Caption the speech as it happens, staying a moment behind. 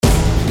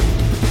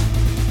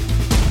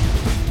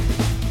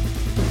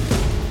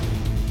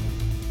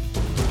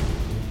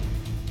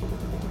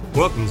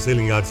Welcome to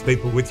Sealing God's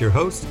People with your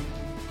host,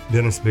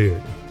 Dennis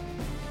Beard.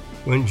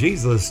 When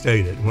Jesus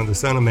stated, when the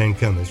Son of Man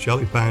cometh, shall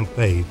he find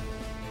faith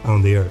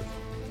on the earth?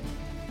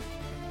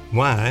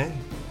 Why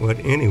would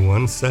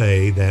anyone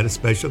say that,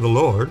 especially the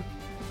Lord,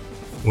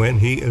 when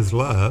he is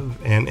love,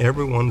 and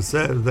everyone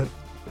says that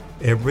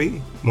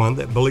everyone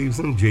that believes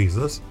in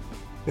Jesus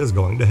is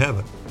going to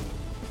heaven?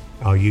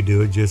 All you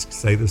do is just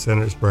say the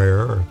sinner's prayer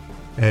or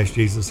ask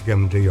Jesus to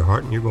come into your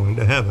heart and you're going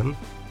to heaven,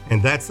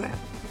 and that's that.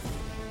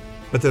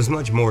 But there's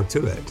much more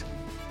to it.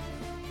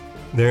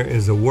 There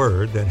is a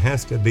word that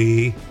has to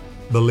be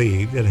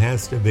believed. It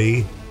has to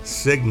be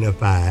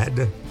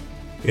signified.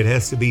 It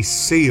has to be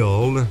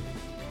sealed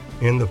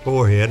in the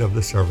forehead of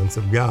the servants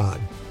of God.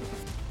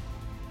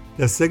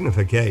 The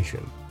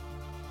signification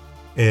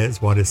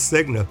is what is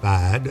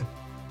signified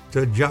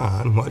to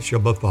John, what shall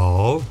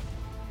befall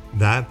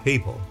thy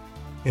people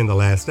in the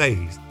last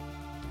days.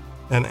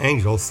 An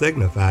angel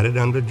signified it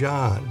unto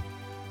John.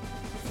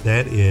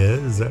 That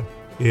is,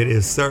 it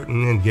is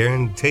certain and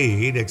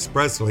guaranteed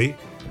expressly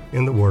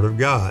in the Word of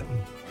God.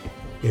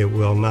 It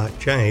will not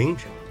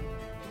change.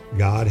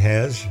 God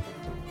has,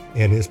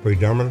 in His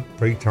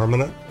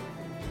predeterminate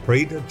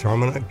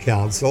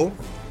counsel,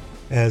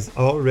 has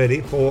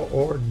already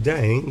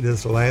foreordained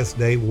this last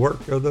day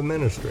work of the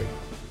ministry.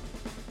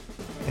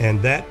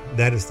 And that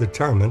is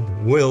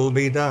determined will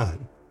be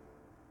done.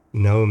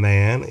 No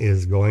man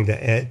is going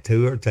to add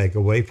to or take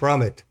away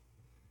from it.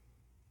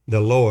 The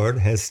Lord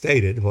has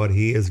stated what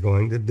He is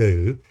going to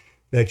do,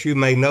 that you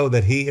may know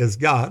that He is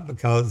God,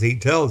 because He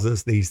tells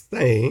us these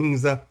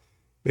things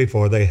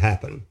before they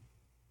happen.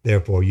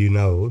 Therefore you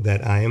know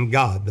that I am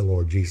God, the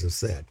Lord Jesus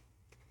said.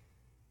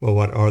 Well,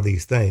 what are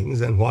these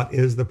things, and what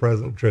is the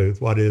present truth?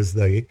 What is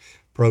the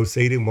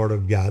proceeding word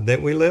of God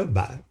that we live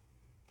by?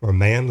 For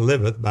man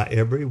liveth by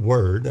every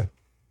word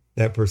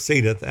that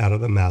proceedeth out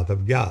of the mouth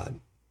of God.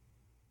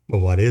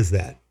 Well, what is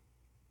that?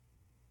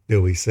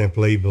 Do we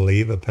simply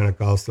believe a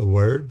Pentecostal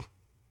word?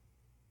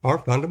 Or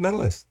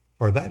fundamentalists,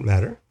 for that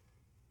matter?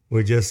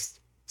 We just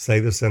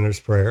say the sinner's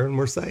prayer and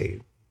we're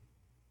saved.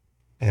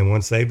 And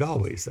once saved,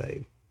 always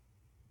saved.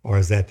 Or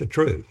is that the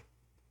truth?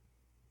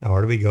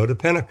 Or do we go to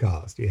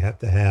Pentecost? You have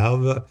to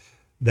have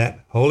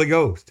that Holy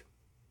Ghost,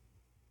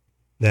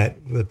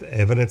 that with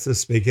evidence of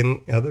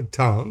speaking other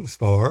tongues,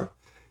 for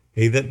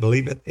he that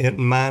believeth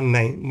in my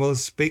name will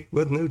speak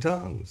with new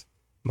tongues.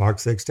 Mark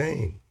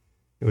 16.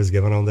 It was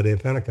given on the day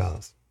of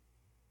Pentecost.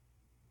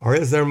 Or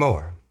is there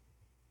more?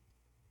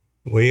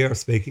 We are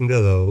speaking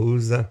to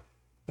those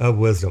of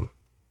wisdom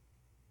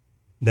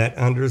that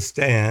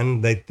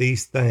understand that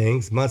these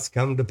things must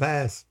come to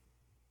pass.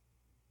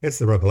 It's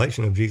the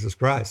revelation of Jesus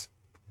Christ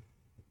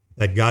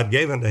that God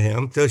gave unto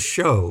him to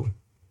show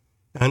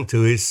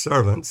unto his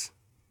servants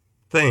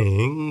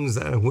things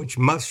which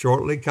must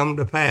shortly come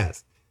to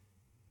pass.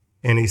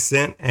 And he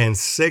sent and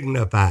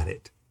signified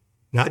it.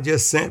 Not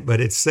just sent, but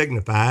it's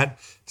signified,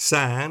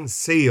 signed,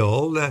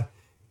 sealed,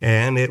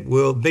 and it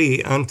will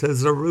be unto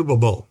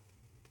Zerubbabel.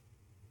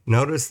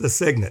 Notice the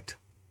signet.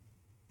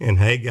 In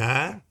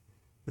Haggai,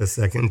 the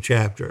 2nd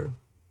chapter,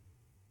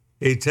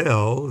 he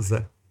tells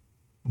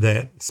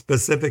that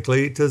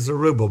specifically to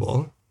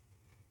Zerubbabel,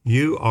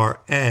 you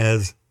are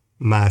as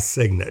my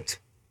signet.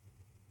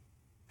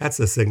 That's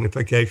the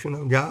signification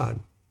of God.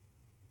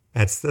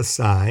 That's the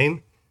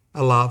sign,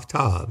 Aleph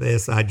Tav,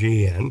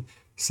 S-I-G-N,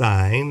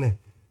 sign,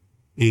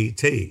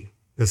 E-T.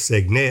 The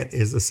signet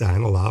is the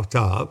sign, Aleph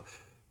Tav,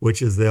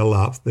 which is the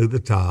Aleph through the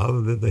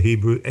Tav, the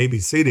Hebrew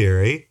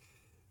abecedary,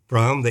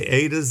 from the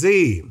A to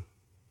Z.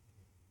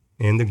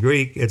 In the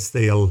Greek, it's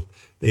the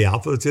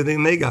Alpha to the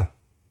Omega.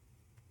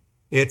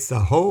 It's the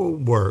whole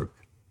work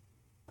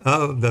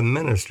of the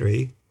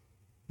ministry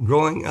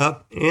growing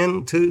up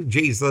into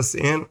Jesus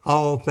in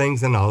all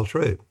things and all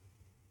truth.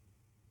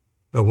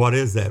 But what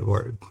is that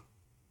word?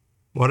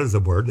 What is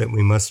the word that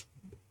we must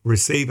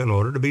receive in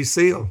order to be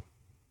sealed?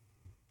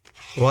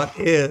 What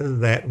is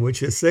that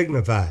which is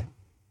signified?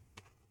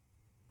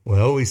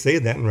 Well, we see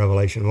that in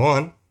Revelation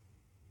 1,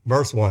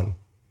 verse 1.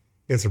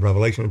 It's a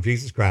revelation of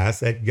Jesus Christ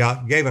that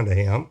God gave unto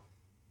him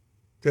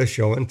to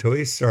show unto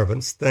his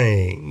servants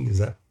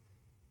things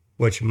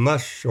which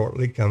must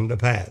shortly come to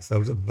pass.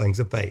 Those are the things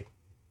of faith.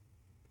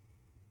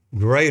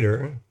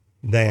 Greater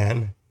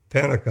than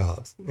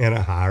Pentecost in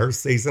a higher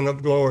season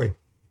of glory.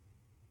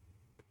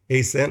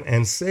 He sent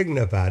and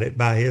signified it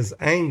by his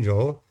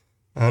angel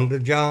unto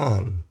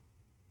John.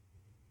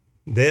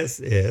 This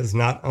is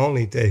not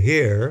only to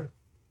hear,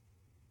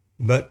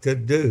 but to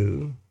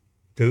do,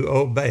 to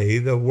obey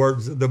the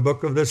words of the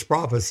book of this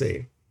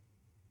prophecy.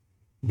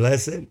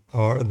 Blessed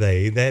are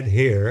they that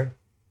hear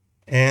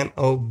and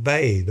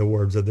obey the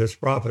words of this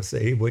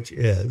prophecy, which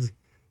is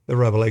the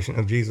revelation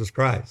of Jesus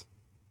Christ,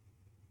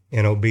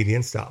 in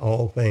obedience to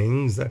all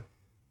things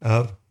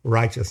of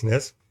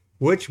righteousness,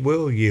 which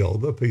will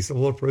yield the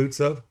peaceable fruits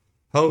of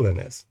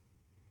holiness.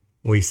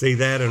 We see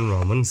that in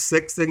Romans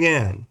 6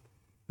 again.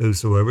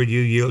 Whosoever you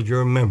yield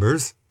your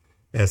members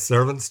as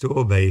servants to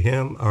obey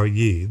him, are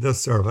ye the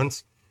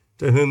servants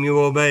to whom you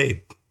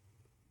obey,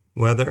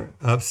 whether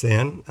of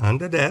sin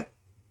unto death,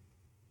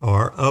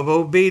 are of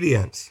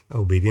obedience.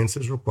 Obedience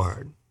is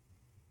required.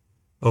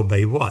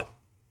 Obey what?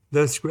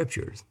 The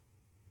Scriptures,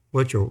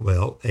 which are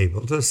well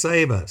able to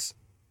save us.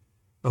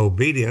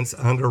 Obedience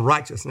unto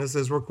righteousness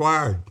is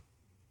required.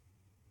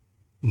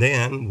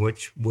 Then,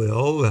 which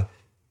will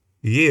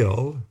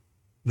yield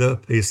the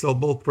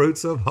peaceable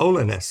fruits of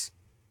holiness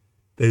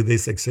through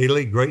these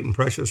exceedingly great and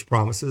precious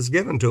promises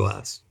given to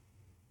us.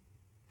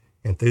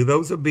 And through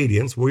those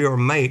obedience, we are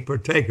made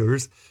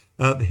partakers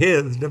of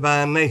his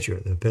divine nature.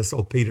 The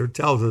Epistle Peter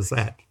tells us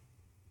that.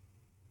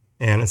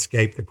 And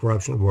escape the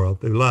corruption of the world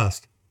through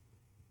lust.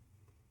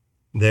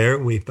 There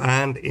we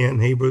find in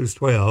Hebrews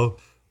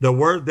 12 the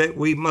word that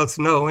we must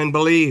know and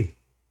believe.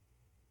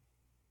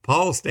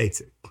 Paul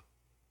states it.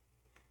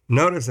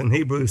 Notice in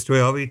Hebrews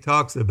 12 he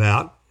talks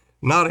about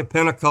not a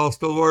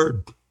Pentecostal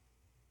word.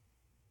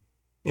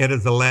 It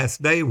is the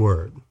last day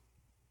word.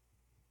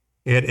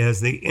 It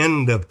is the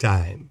end of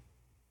time.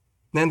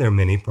 Then there are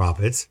many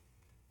prophets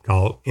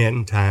called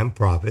end time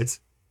prophets,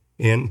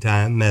 end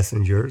time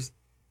messengers,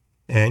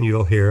 and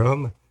you'll hear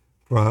them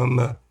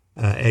from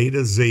A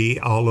to Z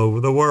all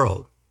over the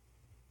world.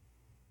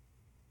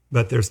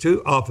 But there's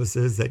two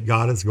offices that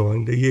God is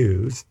going to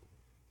use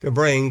to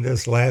bring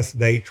this last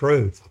day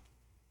truth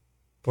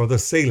for the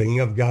sealing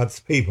of God's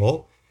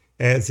people,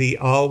 as he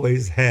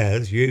always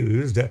has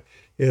used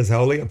his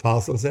holy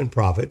apostles and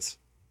prophets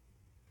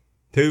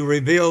to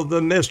reveal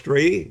the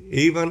mystery,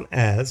 even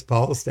as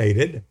Paul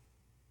stated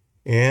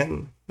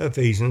in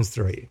Ephesians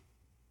 3,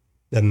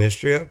 the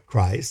mystery of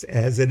Christ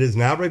as it is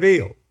now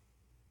revealed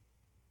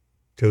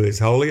to his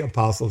holy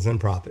apostles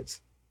and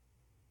prophets.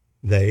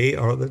 They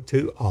are the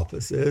two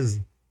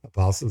offices,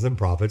 apostles and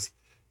prophets,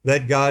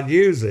 that God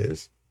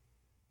uses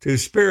to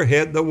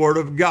spearhead the word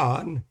of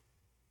God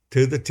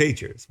to the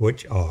teachers,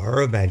 which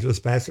are evangelists,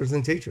 pastors,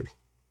 and teachers.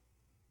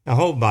 The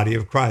whole body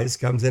of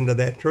Christ comes into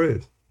that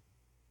truth.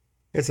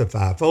 It's a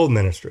fivefold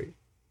ministry.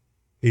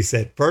 He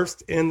said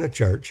first in the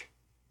church,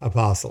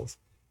 apostles.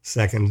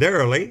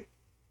 Secondarily,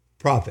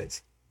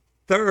 prophets.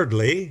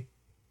 Thirdly,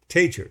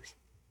 teachers.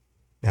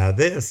 Now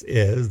this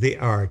is the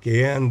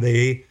hierarchy and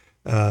the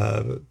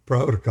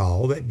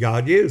protocol that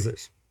God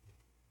uses.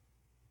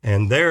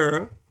 And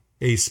there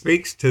he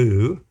speaks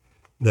to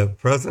the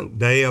present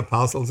day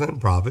apostles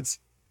and prophets,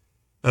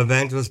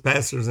 evangelists,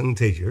 pastors, and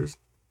teachers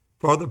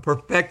for the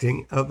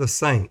perfecting of the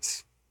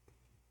saints,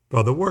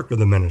 for the work of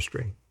the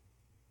ministry.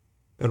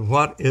 And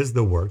what is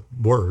the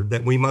word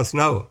that we must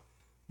know?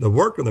 The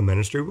work of the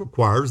ministry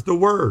requires the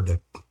word.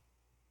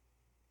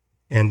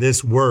 And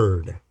this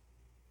word,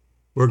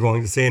 we're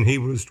going to see in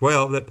Hebrews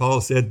 12 that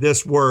Paul said,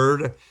 this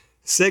word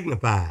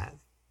signifieth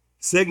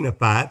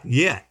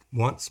yet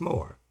once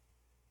more.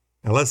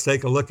 Now let's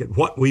take a look at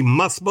what we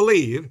must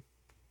believe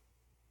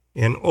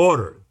in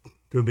order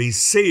to be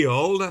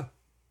sealed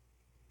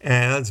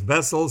as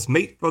vessels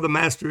meet for the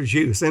master's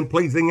use and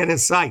pleasing in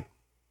his sight.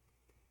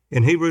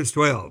 In Hebrews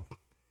 12,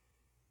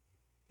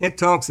 it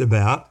talks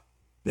about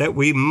that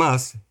we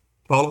must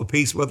follow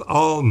peace with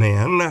all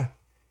men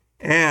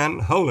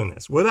and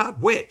holiness, without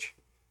which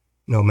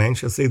no man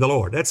shall see the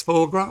Lord. That's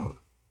full grown.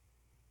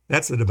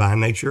 That's the divine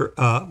nature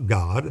of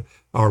God,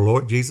 our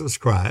Lord Jesus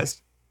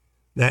Christ,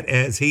 that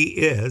as he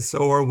is,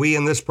 so are we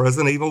in this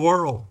present evil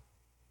world,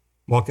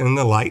 walking in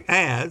the light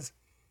as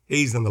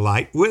he's in the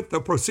light, with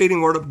the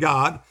proceeding word of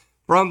God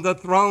from the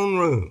throne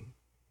room,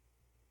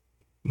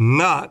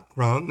 not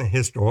from the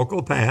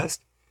historical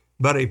past,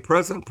 but a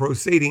present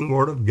proceeding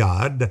word of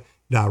God,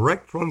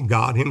 direct from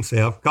God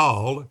himself,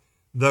 called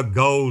the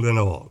golden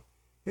oil.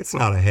 It's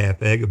not a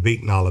half egg of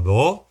beaten olive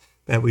oil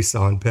that we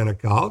saw in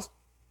Pentecost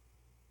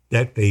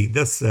that feed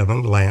the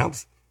 7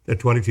 lamps, the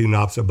 22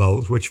 knops of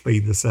bowls, which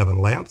feed the 7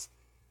 lamps,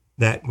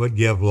 that would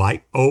give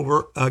light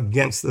over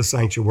against the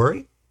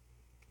sanctuary.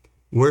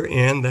 We're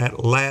in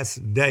that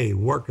last day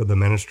work of the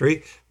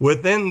ministry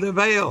within the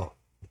veil.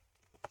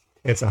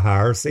 It's a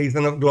higher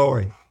season of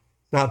glory.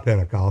 It's not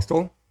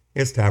Pentecostal,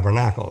 it's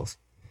tabernacles.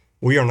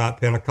 We are not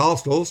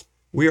Pentecostals,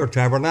 we are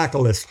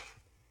tabernacleists.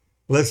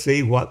 Let's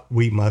see what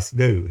we must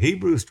do.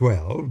 Hebrews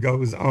 12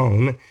 goes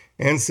on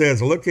and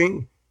says,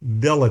 looking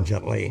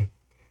diligently,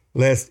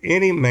 lest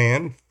any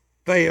man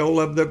fail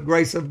of the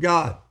grace of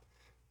God.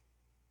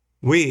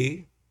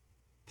 We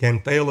can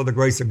fail of the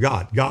grace of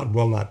God. God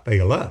will not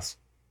fail us.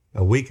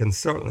 But we can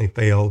certainly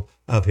fail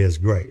of his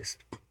grace.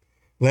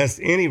 Lest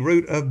any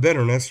root of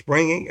bitterness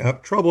springing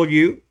up trouble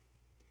you,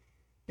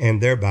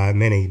 and thereby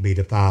many be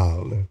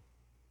defiled.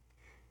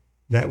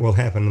 That will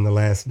happen in the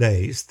last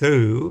days.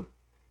 Through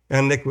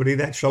iniquity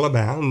that shall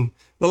abound,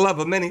 the love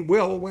of many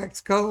will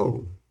wax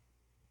cold.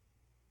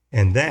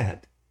 And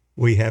that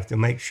we have to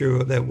make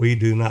sure that we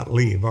do not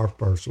leave our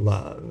first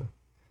love.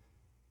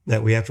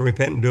 That we have to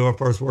repent and do our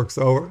first works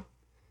over.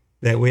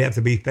 That we have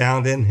to be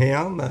found in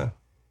him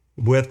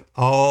with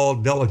all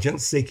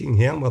diligence, seeking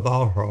him with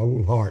all our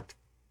whole heart.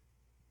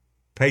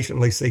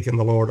 Patiently seeking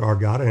the Lord our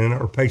God, and in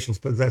our patience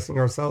possessing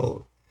our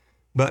soul.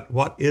 But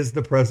what is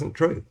the present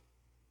truth?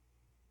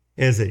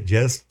 Is it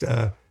just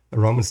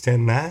Romans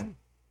 10:9?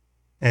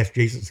 Ask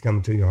Jesus to come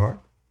into your heart.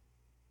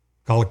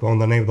 Call upon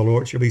the name of the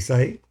Lord, shall be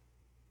saved.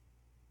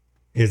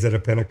 Is it a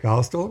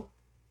Pentecostal?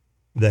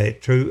 The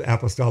true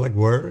apostolic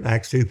word,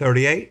 Acts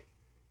 2:38,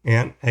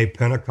 and a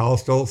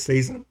Pentecostal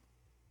season?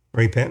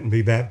 Repent and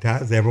be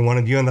baptized, every one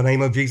of you, in the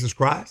name of Jesus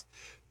Christ,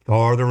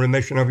 for the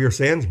remission of your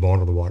sins, born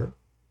of the water,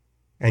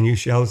 and you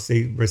shall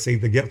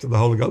receive the gift of the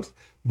Holy Ghost,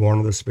 born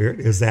of the Spirit.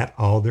 Is that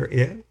all there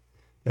is?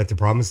 That the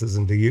promises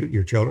unto you,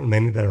 your children,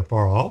 many that are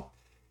far off,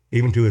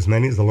 even to as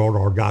many as the Lord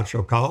our God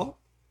shall call?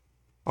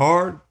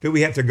 Or do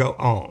we have to go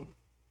on?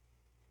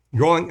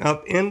 Growing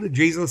up into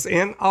Jesus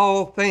in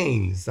all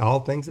things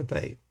of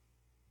faith,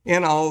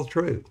 in all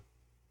truth,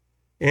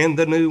 in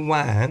the new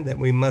wine that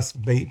we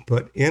must be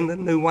put in the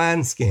new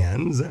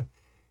wineskins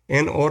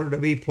in order to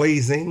be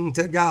pleasing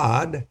to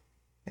God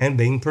and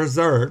being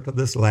preserved for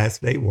this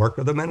last day work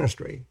of the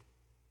ministry.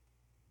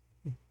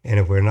 And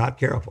if we're not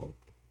careful,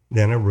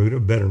 then a root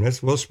of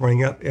bitterness will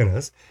spring up in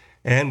us,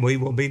 and we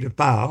will be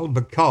defiled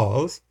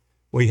because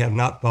we have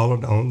not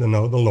followed on to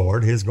know the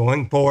Lord. His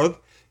going forth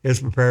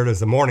is prepared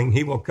as the morning.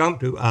 He will come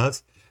to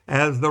us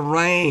as the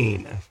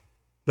rain,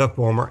 the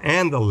former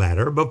and the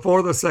latter,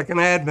 before the second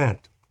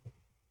advent.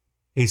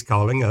 He's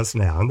calling us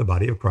now in the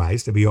body of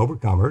Christ to be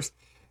overcomers,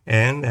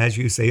 and as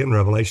you see in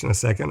Revelation the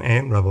 2nd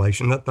and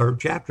Revelation the 3rd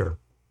chapter.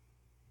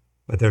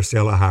 But there's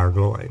still a higher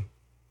glory,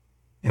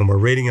 and we're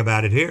reading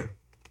about it here.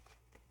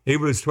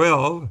 Hebrews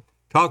 12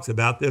 talks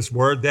about this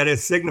word that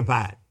is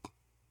signified.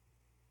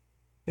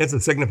 It's a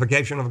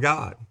signification of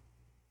God.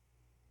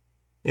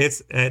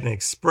 It's an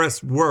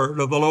express word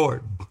of the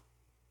Lord.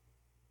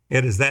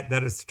 It is that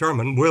is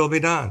determined will be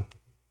done,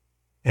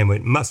 and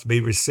it must be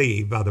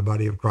received by the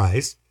body of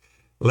Christ,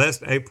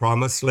 lest a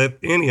promise slip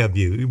any of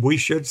you. We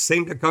should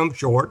seem to come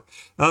short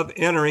of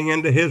entering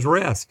into his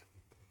rest.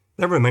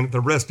 Never mind the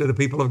rest of the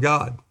people of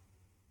God.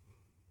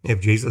 If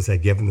Jesus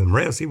had given them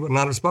rest, he would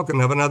not have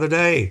spoken of another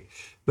day.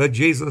 But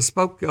Jesus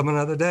spoke of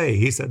another day.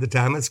 He said the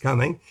time is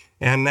coming,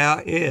 and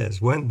now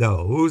is, when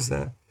those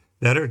that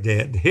are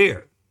dead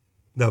hear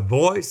the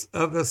voice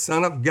of the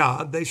Son of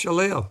God, they shall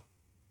live.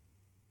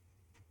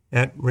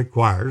 That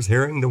requires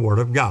hearing the word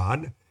of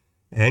God,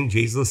 and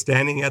Jesus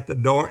standing at the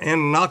door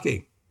and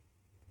knocking.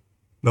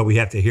 But we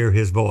have to hear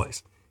his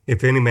voice.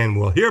 If any man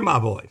will hear my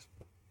voice,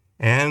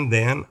 and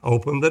then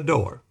open the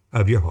door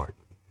of your heart,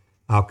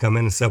 I'll come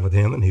in and sup with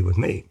him and he with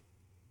me.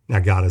 Now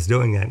God is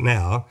doing that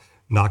now,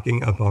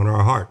 knocking upon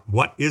our heart.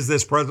 What is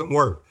this present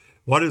word?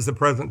 What is the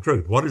present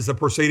truth? What is the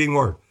preceding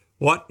word?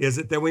 What is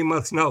it that we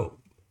must know?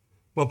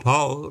 Well,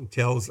 Paul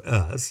tells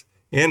us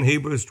in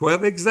Hebrews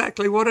 12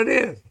 exactly what it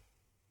is.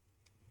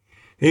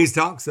 He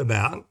talks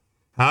about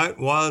how it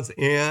was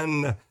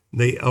in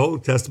the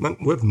Old Testament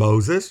with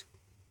Moses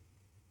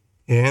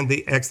and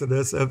the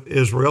exodus of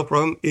Israel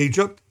from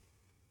Egypt,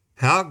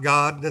 how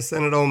God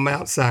descended on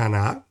Mount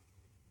Sinai,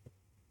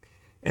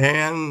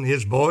 and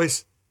his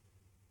voice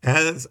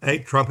as a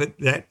trumpet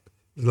that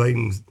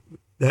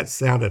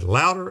sounded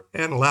louder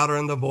and louder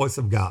in the voice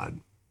of God.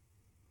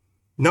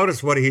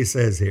 Notice what he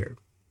says here,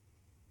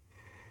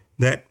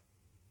 that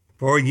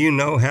for you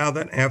know how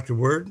that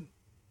afterward,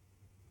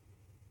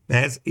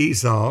 that's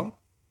Esau,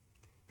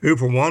 who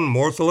for one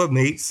morsel of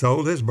meat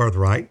sold his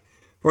birthright,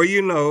 for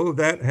you know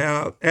that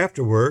how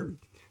afterward,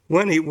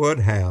 when he would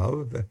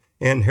have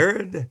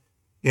inherited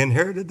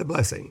the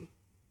blessing,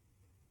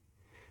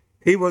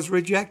 he was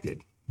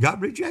rejected.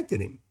 God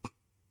rejected him.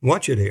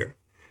 Watch it here.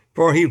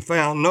 For he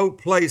found no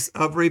place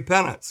of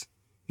repentance.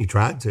 He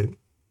tried to,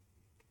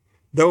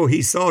 though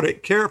he sought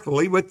it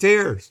carefully with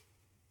tears.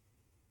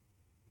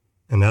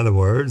 In other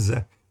words,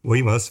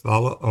 we must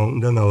follow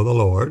on to know the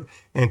Lord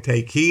and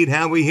take heed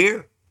how we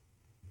hear.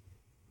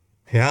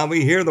 How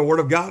we hear the word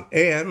of God,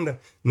 and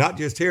not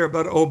just hear,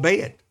 but obey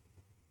it.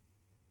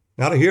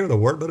 Not to hear the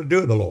word, but to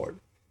do the Lord.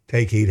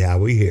 Take heed how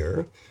we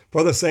hear.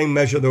 For the same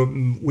measure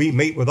that we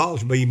meet withal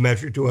shall be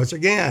measured to us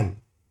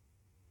again.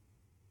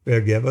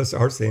 Forgive us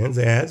our sins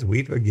as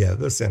we forgive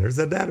the sinners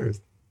and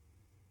debtors.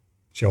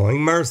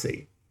 Showing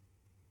mercy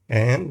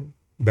and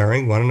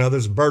bearing one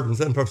another's burdens,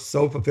 and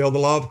so fulfill the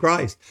law of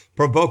Christ,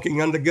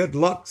 provoking unto good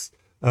works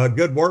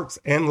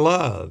and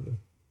love.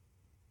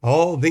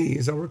 All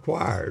these are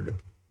required.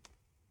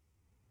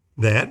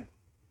 That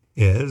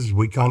is,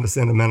 we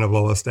condescend to men of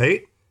low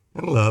estate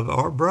and love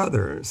our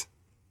brothers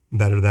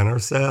better than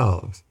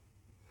ourselves,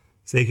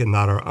 seeking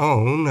not our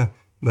own,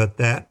 but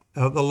that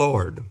of the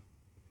Lord.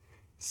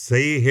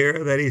 See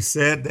here that he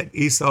said that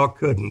Esau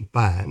couldn't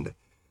find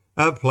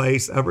a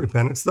place of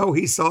repentance, though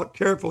he sought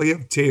carefully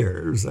of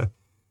tears,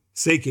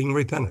 seeking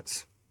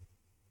repentance.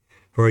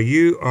 For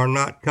you are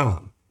not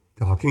come,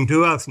 talking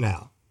to us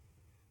now,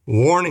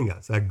 warning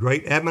us, a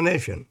great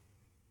admonition,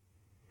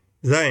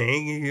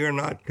 saying, you're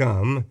not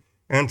come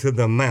unto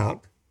the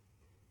mount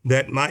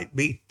that might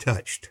be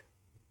touched,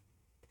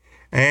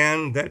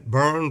 and that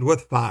burned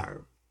with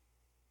fire,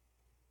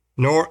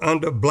 nor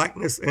unto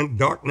blackness and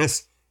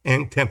darkness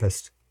and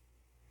tempest,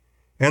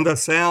 and the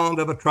sound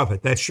of a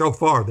trumpet, that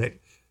shofar that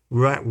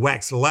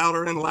waxed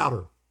louder and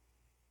louder,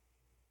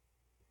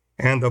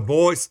 and the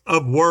voice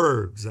of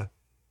words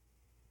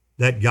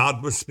that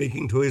God was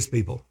speaking to his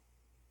people,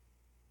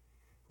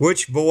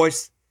 which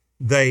voice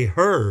they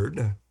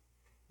heard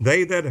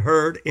they that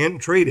heard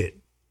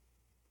entreated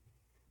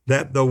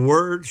that the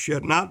word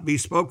should not be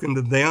spoken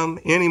to them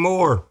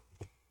anymore.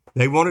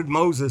 They wanted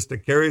Moses to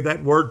carry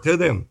that word to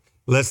them,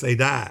 lest they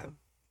die.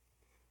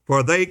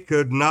 For they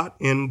could not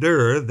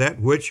endure that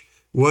which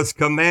was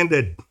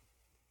commanded.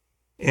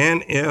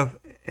 And if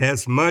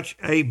as much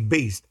a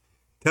beast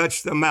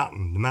touch the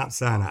mountain, Mount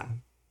Sinai,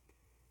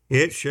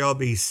 it shall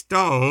be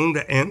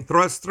stoned and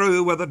thrust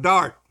through with a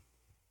dart.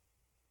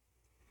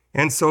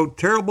 And so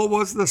terrible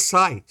was the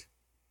sight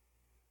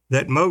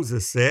that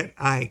Moses said,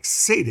 I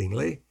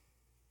exceedingly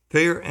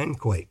fear and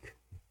quake.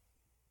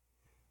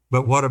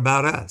 But what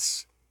about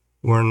us?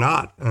 We're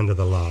not under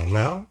the law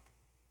now.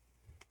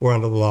 We're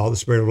under the law of the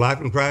Spirit of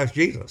life in Christ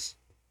Jesus.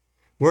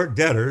 We're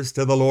debtors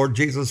to the Lord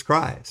Jesus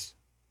Christ.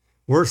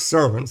 We're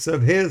servants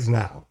of his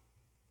now.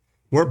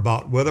 We're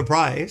bought with a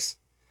price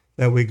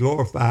that we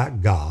glorify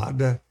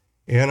God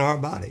in our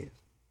bodies.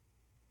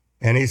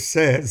 And he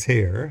says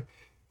here,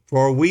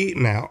 for we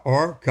now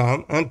are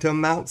come unto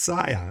Mount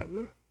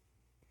Zion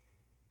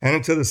and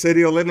unto the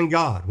city of the living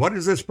God. What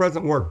is this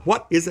present word?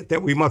 What is it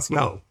that we must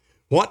know?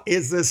 What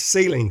is this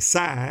sealing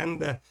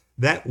sign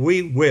that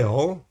we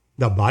will,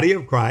 the body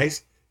of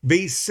Christ,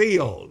 be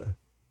sealed?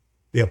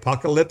 The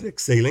apocalyptic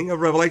sealing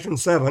of Revelation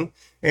 7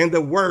 and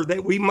the word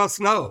that we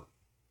must know.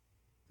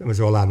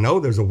 Well, I know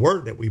there's a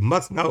word that we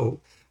must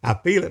know. I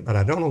feel it, but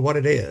I don't know what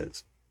it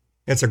is.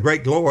 It's a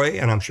great glory,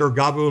 and I'm sure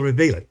God will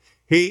reveal it.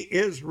 He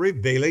is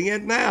revealing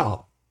it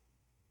now.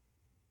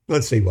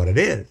 Let's see what it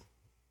is.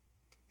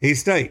 He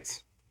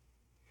states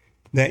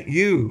that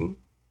you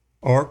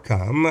are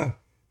come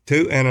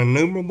to an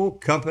innumerable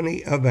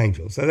company of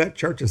angels. So that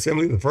church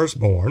assembly of the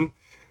firstborn,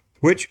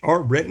 which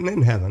are written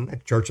in heaven,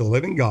 that church of the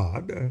living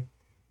God,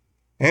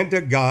 and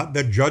to God,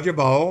 the judge of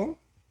all,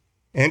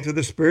 and to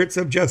the spirits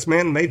of just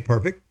men made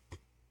perfect,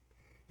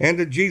 and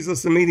to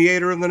Jesus, the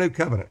mediator of the new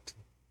covenant,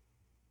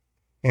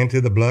 and to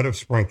the blood of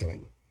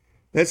sprinkling,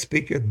 that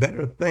speaketh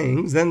better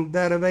things than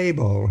that of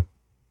Abel.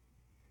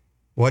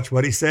 Watch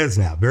what he says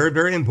now. Very,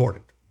 very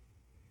important.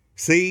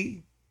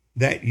 See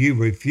that you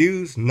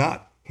refuse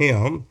not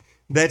him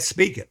that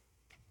speaketh.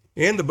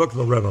 In the book of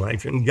the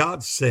Revelation,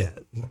 God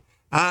says,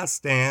 I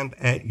stand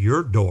at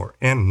your door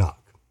and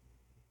knock.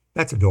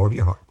 That's the door of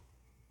your heart.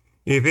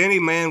 If any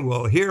man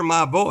will hear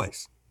my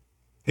voice,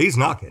 he's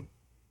knocking.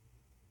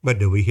 But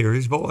do we hear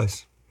his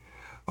voice?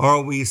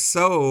 Are we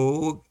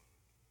so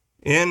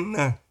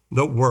in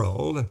the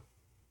world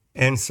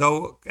and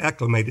so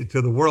acclimated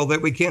to the world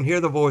that we can't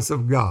hear the voice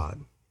of God?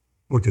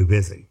 We're too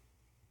busy.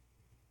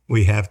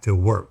 We have to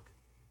work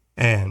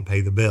and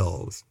pay the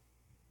bills.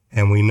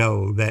 And we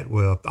know that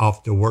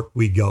off to work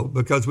we go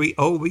because we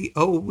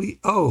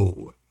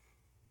owe.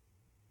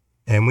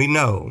 And we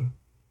know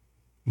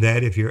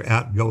that if your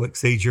outgo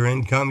exceeds your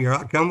income, your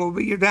outcome will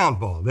be your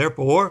downfall.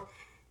 Therefore,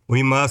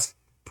 we must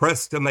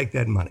press to make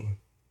that money.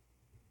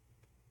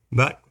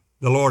 But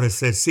the Lord has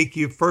said, seek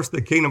you first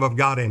the kingdom of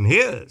God and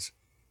his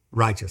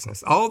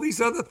righteousness. All these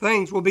other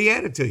things will be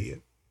added to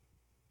you.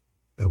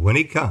 But when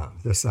he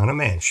comes, the Son of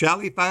Man, shall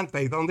he find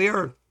faith on the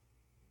earth?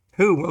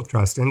 Who will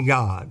trust in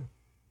God?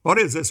 What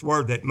is this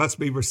word that must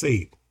be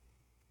received?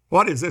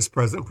 What is this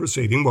present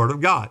proceeding word of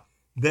God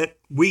that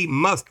we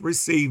must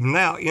receive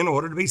now in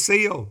order to be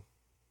sealed?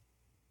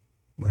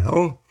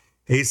 Well,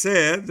 he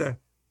said,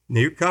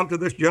 you come to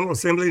this general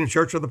assembly and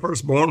church of the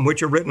firstborn,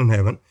 which are written in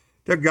heaven,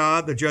 to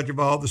God, the judge of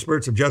all, the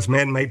spirits of just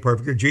men made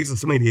perfect, to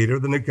Jesus, the mediator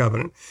of the new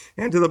covenant,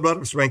 and to the blood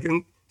of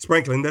sprinkling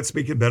that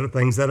speaketh better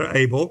things that are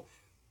able.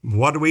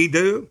 What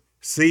do?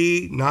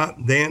 See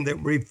not then that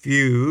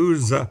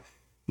refuse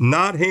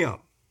not him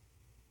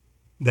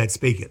that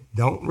speaketh.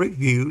 Don't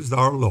refuse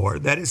our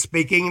Lord that is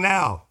speaking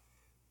now.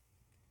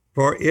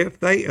 For if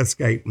they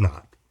escape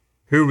not,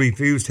 who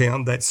refused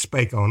him that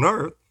spake on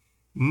earth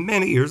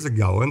many years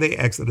ago in the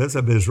exodus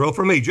of Israel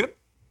from Egypt,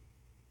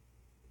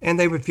 and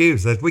they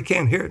refused that. We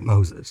can't hear it,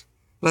 Moses,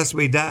 lest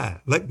we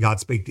die. Let God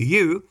speak to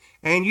you,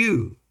 and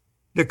you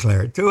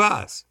declare it to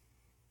us.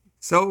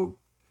 So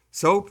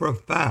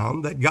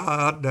profound that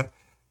God,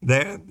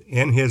 there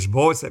in his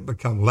voice that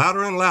become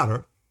louder and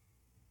louder,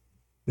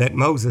 that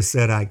Moses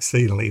said, I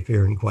exceedingly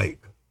fear and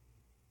quake.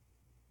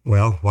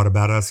 Well, what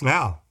about us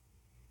now?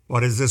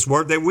 What is this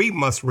word that we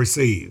must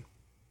receive?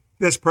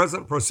 This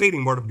present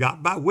proceeding word of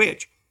God, by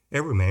which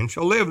every man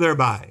shall live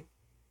thereby.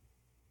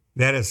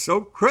 That is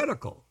so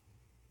critical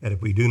that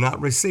if we do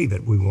not receive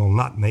it, we will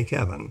not make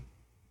heaven.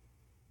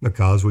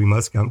 Because we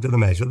must come to the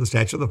measure of the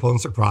stature of the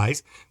fullness of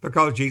Christ,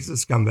 because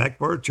Jesus come back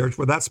for a church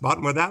without spot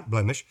and without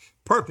blemish,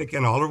 perfect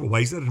in all of the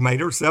ways that has made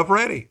herself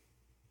ready.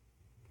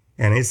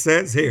 And it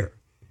says here,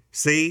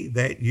 see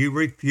that you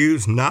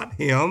refuse not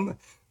him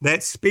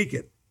that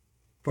speaketh.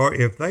 For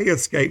if they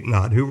escape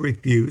not who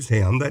refused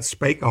him that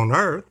spake on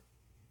earth,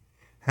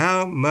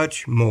 how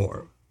much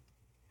more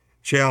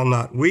shall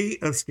not we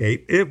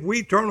escape if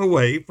we turn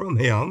away from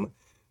him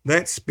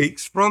that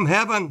speaks from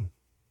heaven?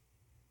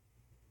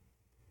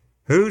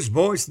 Whose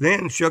voice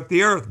then shook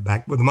the earth,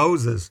 back with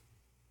Moses.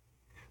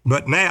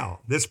 But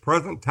now, this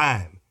present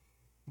time,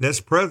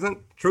 this present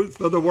truth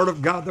of the word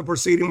of God, the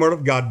preceding word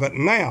of God, but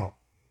now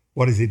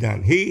What has he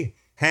done? He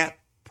hath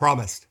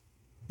promised.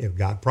 If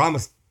God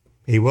promised,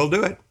 he will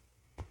do it.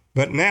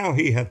 But now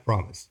he hath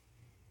promised.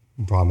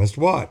 Promised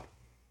what?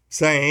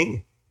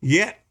 Saying,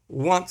 yet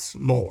once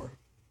more,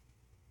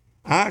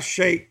 I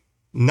shake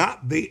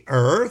not the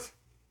earth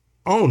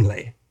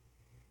only,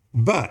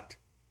 but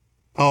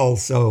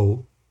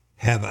also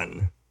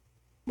heaven.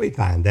 We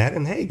find that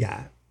in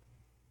Haggai,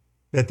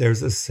 that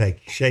there's a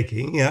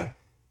shaking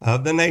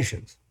of the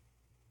nations.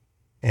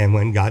 And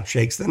when God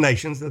shakes the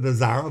nations, the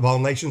desire of all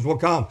nations will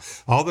come.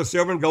 All the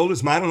silver and gold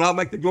is mine, and I'll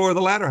make the glory of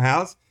the latter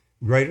house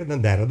greater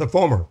than that of the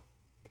former.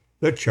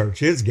 The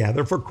churches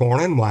gather for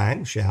corn and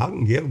wine, shout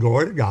and give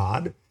glory to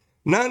God,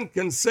 none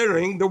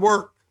considering the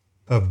work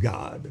of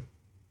God,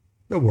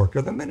 the work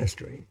of the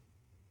ministry.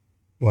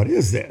 What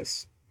is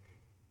this?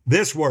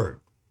 This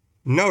word.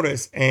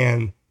 Notice,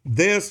 and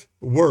this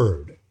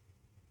word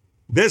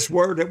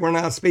that we're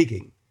now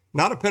speaking,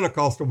 not a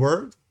Pentecostal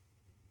word,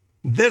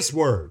 this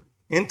word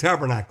in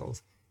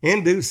tabernacles,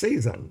 in due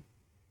season,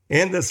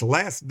 in this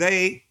last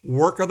day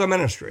work of the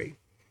ministry.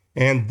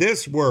 And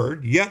this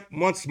word, yet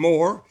once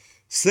more,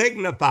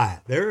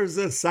 signifieth. There's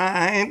a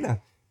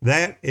sign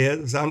that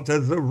is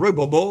unto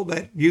Zerubbabel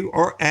that you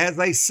are as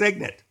a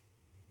signet.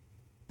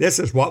 This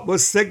is what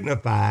was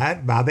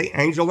signified by the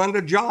angel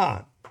unto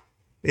John.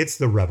 It's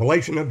the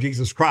revelation of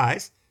Jesus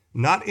Christ,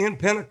 not in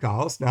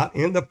Pentecost, not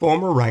in the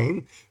former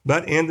reign,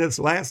 but in this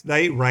last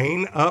day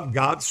reign of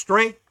God's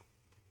strength,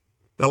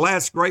 the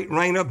last great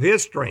reign of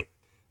his strength,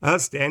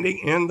 us standing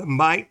in the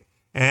might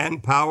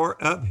and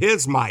power of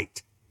his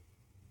might.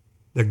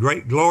 The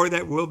great glory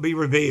that will be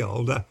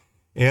revealed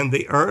in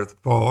the earth,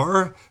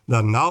 for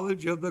the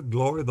knowledge of the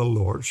glory of the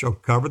Lord shall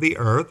cover the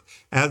earth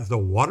as the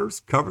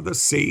waters cover the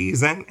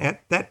seas, and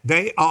at that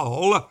day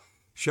all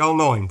shall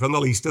know him, from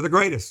the least to the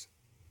greatest.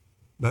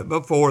 But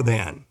before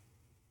then,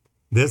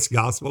 this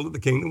gospel of the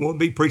kingdom will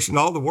be preached in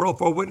all the world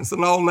for witness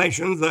in all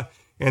nations,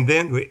 and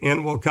then the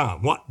end will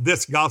come. What?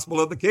 This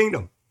gospel of the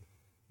kingdom.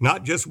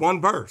 Not just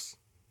one verse,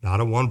 not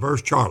a one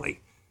verse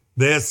Charlie.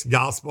 This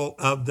gospel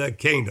of the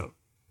kingdom,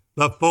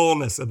 the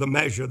fullness of the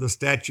measure of the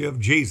stature of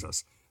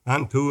Jesus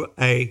unto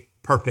a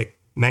perfect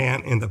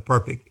man in the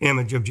perfect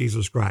image of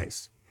Jesus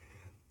Christ.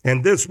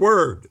 And this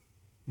word,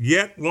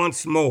 yet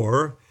once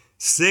more,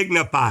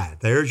 signified.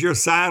 There's your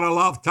sign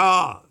aloft.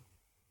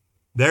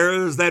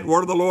 There's that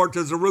word of the Lord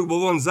to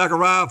Zerubbabel in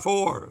Zechariah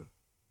 4.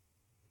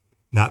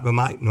 Not by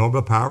might nor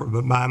by power,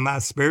 but by my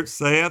spirit,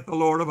 saith the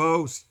Lord of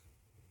hosts.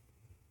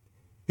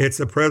 It's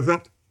the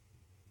present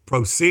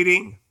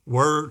proceeding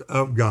word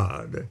of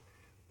God.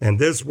 And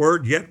this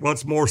word yet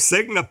once more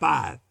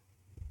signifieth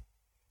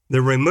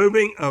the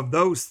removing of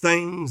those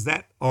things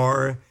that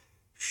are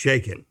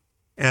shaken,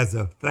 as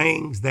of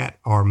things that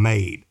are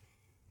made.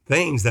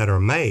 Things that are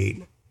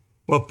made.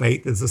 Well,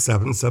 faith is the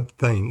substance of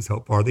things,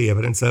 hope for the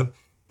evidence of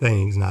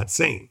things not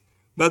seen.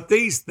 But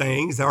these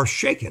things are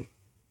shaken.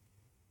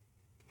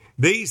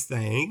 These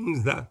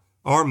things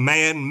are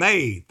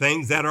man-made,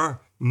 things that are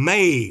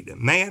made,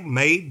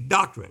 man-made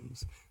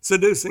doctrines,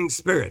 seducing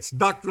spirits,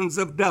 doctrines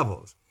of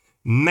devils,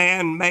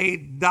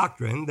 man-made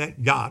doctrine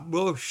that God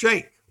will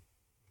shake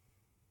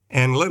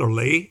and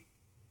literally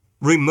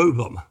remove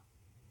them.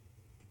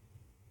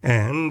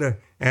 And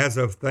as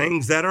of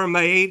things that are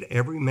made,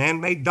 every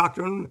man-made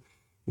doctrine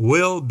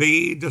will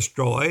be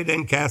destroyed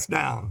and cast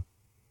down.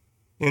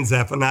 In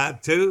Zephaniah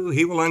 2,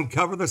 he will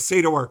uncover the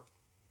cedar work,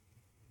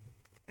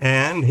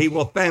 and he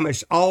will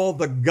famish all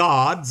the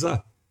gods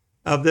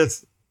of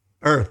this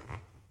earth.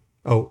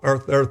 Oh,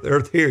 earth, earth,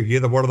 earth, hear ye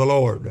the word of the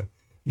Lord.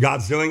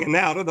 God's doing it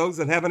now to those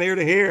that have an ear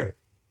to hear.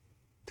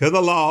 To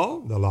the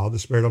law of the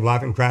Spirit of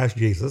life in Christ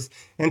Jesus,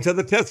 and to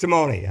the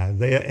testimony.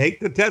 They hate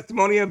the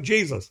testimony of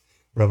Jesus.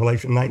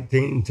 Revelation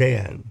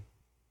 19:10.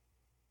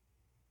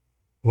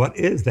 What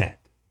is that?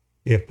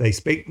 If they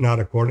speak not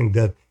according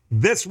to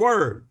this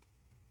word,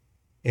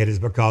 it is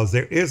because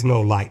there is no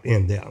light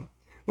in them.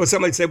 Well,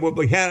 somebody said, well,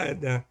 we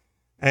had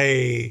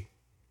a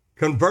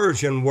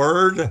conversion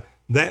word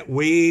that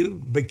we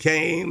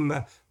became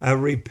a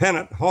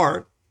repentant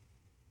heart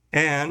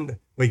and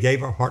we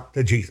gave our heart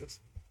to Jesus.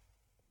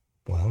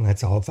 Well,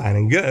 that's all fine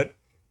and good,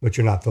 but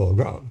you're not full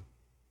grown.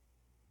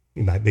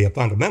 You might be a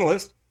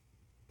fundamentalist.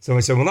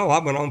 Somebody said, well, no,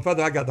 I went on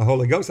further. I got the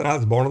Holy Ghost and I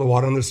was born of the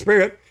water and the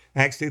Spirit.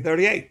 Acts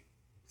 2:38.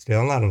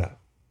 Still not enough.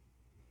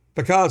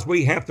 Because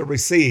we have to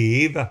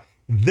receive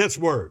this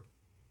word.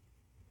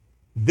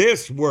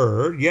 This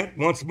word yet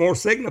once more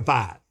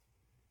signified.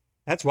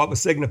 That's what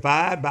was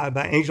signified by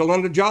the angel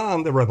unto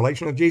John, the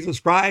revelation of Jesus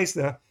Christ,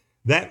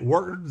 that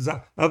words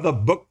of the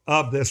book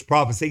of this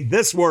prophecy,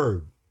 this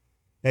word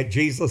that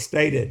Jesus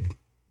stated,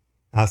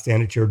 I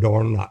stand at your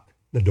door and knock,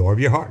 the door of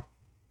your heart.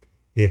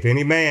 If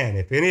any man,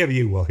 if any of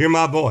you will hear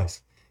my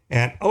voice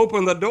and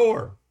open the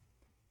door,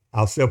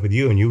 I'll sup with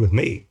you and you with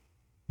me.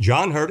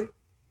 John heard it,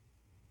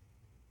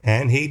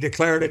 and he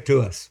declared it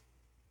to us.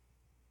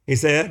 He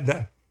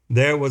said,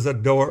 there was a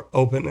door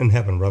open in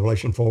heaven,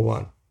 Revelation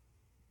 4:1,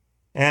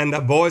 and the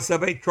voice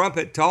of a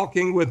trumpet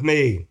talking with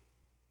me,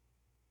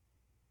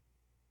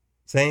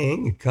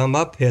 saying, come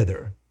up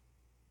hither.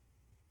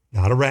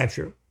 Not a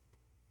rapture,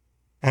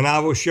 And I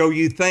will show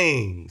you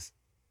things,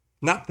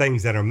 not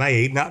things that are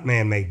made, not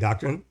man-made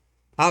doctrine.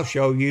 I'll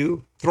show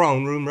you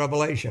throne room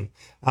revelation.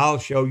 I'll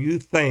show you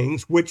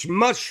things which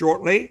must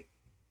shortly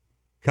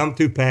come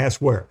to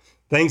pass where?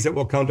 Things that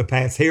will come to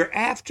pass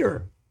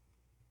hereafter.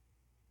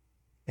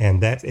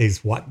 And that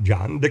is what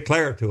John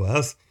declared to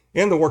us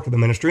in the work of the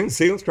ministry, and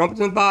seals,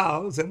 trumpets, and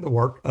vials in the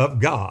work of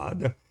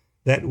God,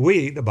 that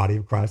we, the body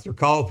of Christ, are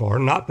called for,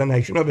 not the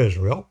nation of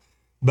Israel,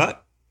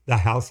 but the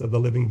house of the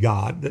living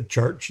God, the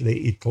church,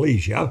 the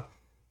ecclesia,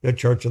 the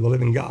church of the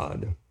living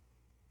God.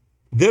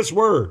 This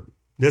word,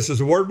 this is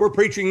the word we're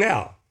preaching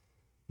now.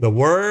 The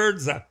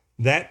words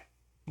that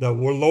the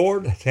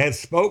Lord has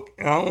spoke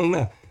on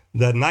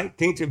the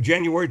 19th of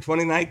January,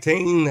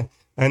 2019,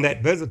 and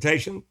that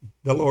visitation,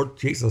 the Lord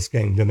Jesus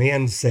came to me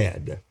and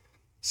said,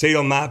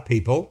 seal my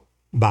people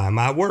by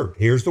my word.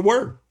 Here's the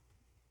word.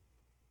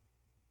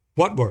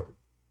 What word?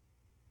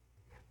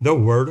 The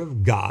word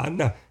of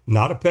God,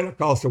 not a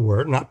Pentecostal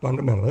word, not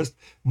fundamentalist,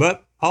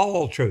 but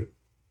all truth.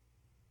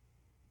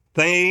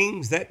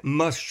 Things that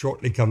must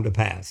shortly come to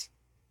pass.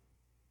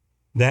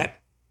 That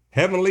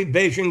heavenly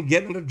vision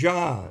given to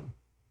John.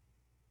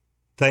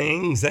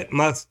 Things that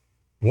must,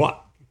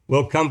 what?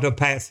 Will come to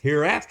pass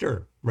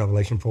hereafter.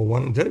 Revelation 4,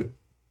 1 and 2.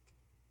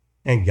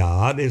 And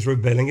God is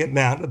revealing it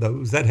now to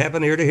those that have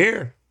an ear to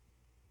hear.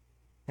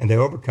 And the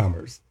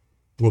overcomers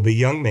will be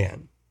young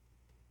men,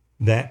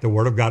 that the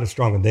word of God is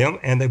strong in them,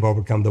 and they've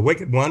overcome the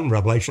wicked one,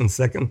 Revelation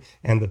 2nd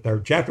and the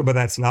 3rd chapter, but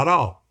that's not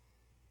all.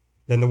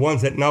 Then the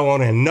ones that know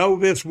on and know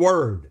this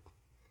word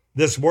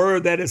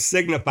that is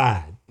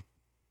signified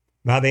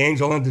by the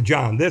angel unto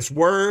John, this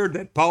word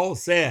that Paul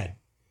said,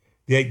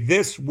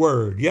 this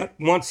word yet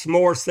once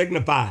more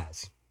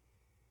signifies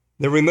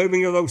the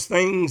removing of those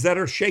things that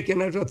are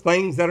shaken into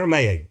things that are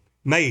made.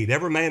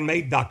 Every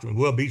man-made doctrine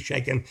will be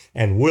shaken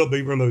and will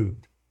be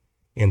removed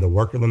in the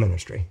work of the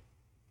ministry.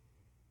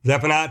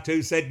 Zephaniah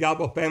 2 said God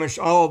will famish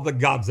all the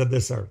gods of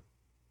this earth,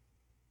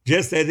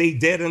 just as he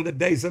did in the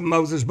days of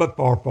Moses, but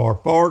far, far,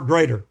 far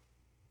greater.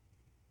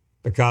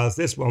 Because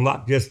this will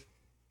not just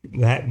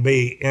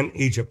be in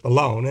Egypt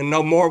alone. And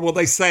no more will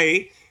they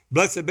say,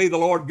 blessed be the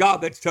Lord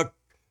God that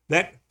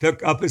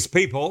took up his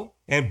people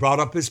and brought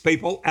up his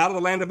people out of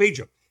the land of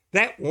Egypt.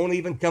 That won't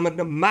even come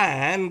into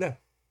mind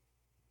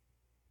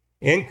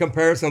in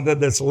comparison to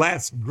this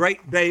last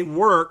great day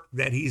work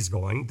that he's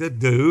going to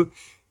do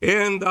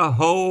in the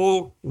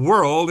whole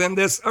world, in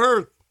this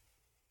earth.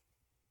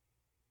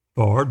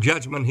 For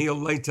judgment he'll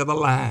lay to the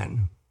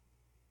line,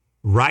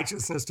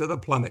 righteousness to the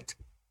plummet.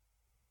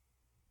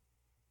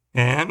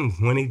 And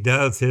when he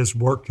does his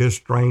work, his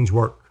strange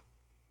work,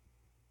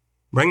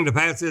 bring to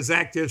pass his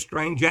act, his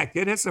strange act,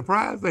 it has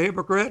surprised the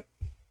hypocrite.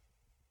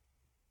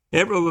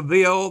 It will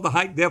reveal the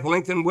height, depth,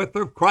 length, and width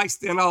of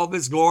Christ in all of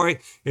his glory.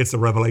 It's the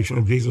revelation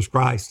of Jesus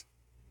Christ.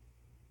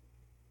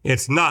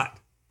 It's not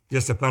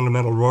just a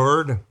fundamental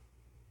word.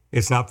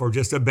 It's not for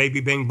just a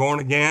baby being born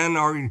again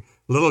or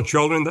little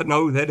children that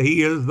know that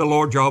he is the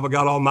Lord Jehovah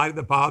God Almighty,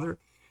 the Father.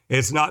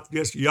 It's not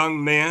just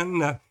young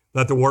men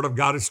that the word of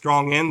God is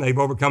strong in. They've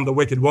overcome the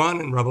wicked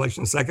one in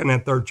Revelation 2nd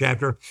and 3rd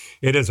chapter.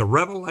 It is a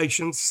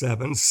Revelation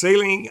 7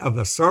 sealing of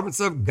the servants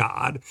of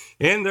God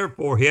in their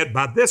forehead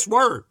by this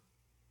word.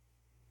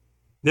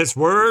 This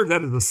word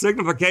that is a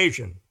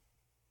signification.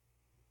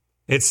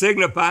 It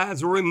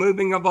signifies the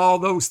removing of all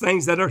those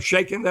things that are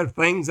shaken, the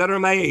things that are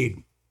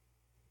made.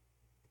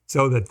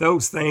 So that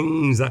those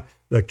things,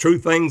 the true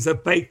things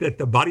of faith that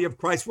the body of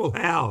Christ will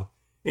have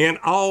in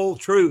all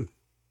truth,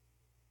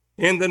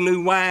 in the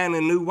new wine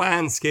and new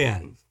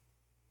wineskins,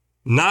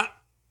 not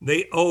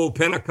the old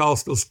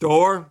Pentecostal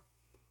store,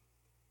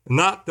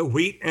 not the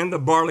wheat and the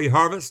barley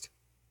harvest,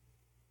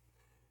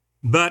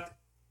 but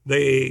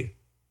the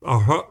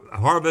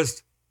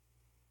harvest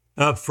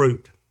of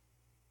fruit,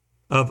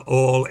 of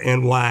oil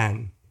and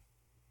wine.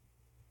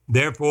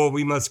 Therefore,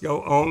 we must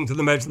go on to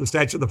the measure of the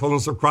stature of the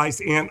fullness of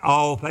Christ in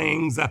all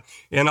things,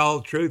 in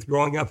all truth,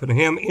 growing up in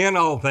him in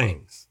all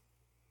things,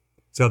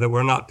 so that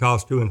we're not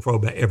tossed to and fro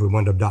by every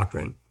wind of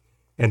doctrine.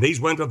 And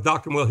these winds of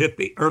doctrine will hit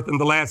the earth in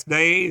the last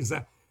days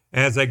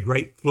as a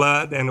great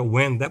flood and a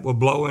wind that will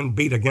blow and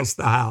beat against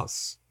the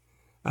house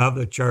of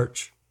the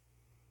church.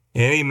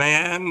 Any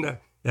man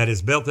that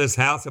has built his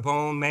house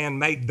upon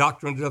man-made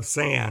doctrines of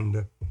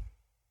sand,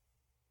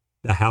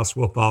 the house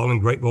will fall,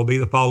 and great will be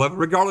the fall of it,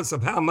 regardless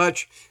of how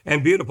much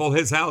and beautiful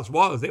his house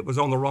was. It was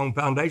on the wrong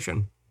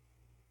foundation.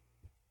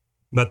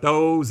 But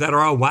those that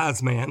are a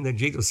wise man, that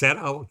Jesus said,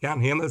 I will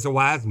count him as a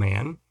wise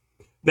man,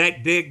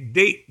 that dig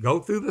deep, go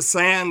through the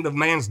sand of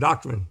man's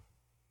doctrine,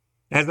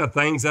 as the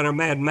things that are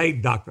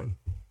man-made doctrine.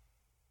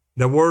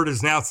 The word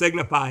is now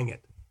signifying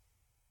it.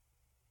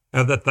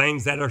 Of the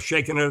things that are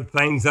shaken, or the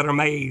things that are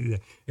made,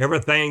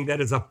 everything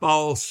that is a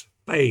false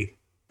faith.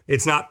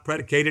 It's not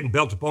predicated and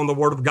built upon the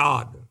word of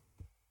God.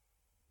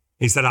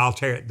 He said, I'll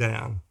tear it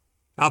down.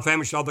 I'll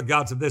famish all the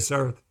gods of this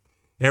earth.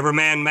 Every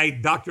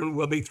man-made doctrine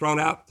will be thrown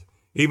out.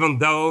 Even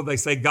though they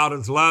say God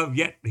is love,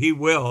 yet he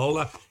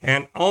will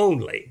and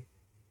only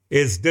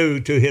is due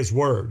to his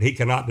word. He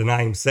cannot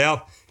deny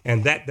himself.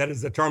 And that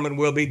is determined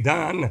will be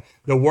done.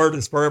 The word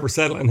is forever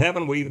settled in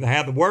heaven. We either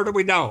have the word or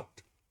we don't.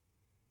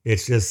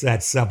 It's just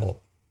that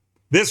simple.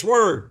 This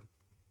word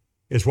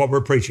is what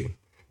we're preaching.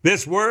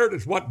 This word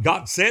is what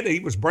God said he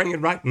was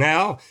bringing right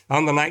now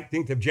on the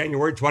 19th of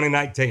January,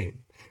 2019.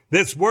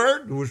 This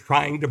word was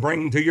trying to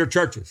bring to your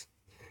churches.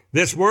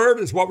 This word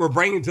is what we're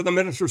bringing to the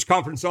ministers'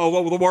 conference all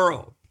over the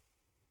world.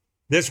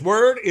 This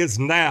word is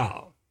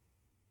now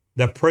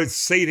the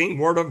preceding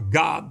word of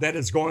God that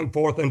is going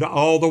forth into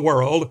all the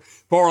world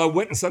for a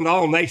witness in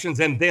all nations,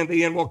 and then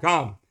the end will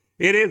come.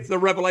 It is the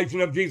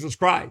revelation of Jesus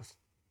Christ.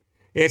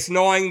 It's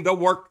knowing the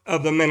work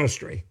of the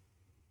ministry.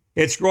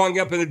 It's growing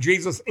up into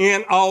Jesus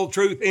in all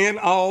truth, in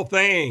all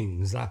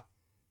things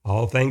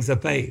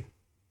of faith.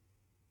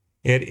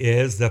 It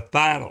is the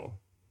final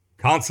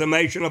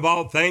consummation of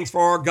all things,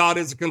 for our God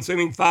is a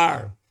consuming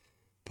fire.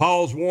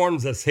 Paul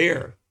warns us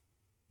here.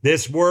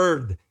 This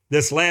word,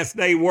 this last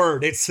day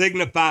word, it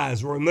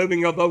signifies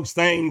removing of those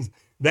things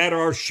that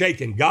are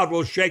shaken. God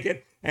will shake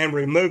it and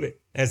remove it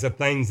as of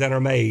things that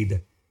are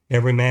made.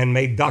 Every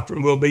man-made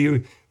doctrine will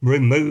be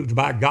removed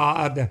by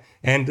God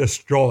and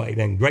destroyed,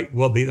 and great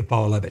will be the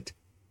fall of it.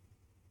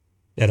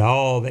 That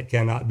all that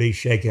cannot be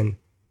shaken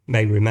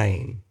may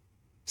remain.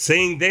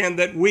 Seeing then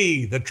that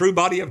we, the true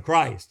body of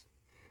Christ,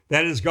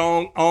 that has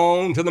gone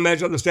on to the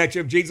measure of the stature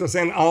of Jesus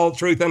in all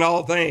truth and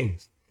all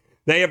things,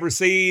 they have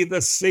received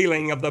the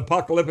sealing of the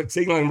apocalyptic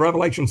seal in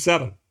Revelation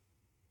 7.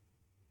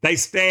 They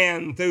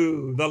stand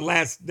through the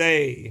last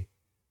day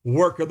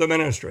work of the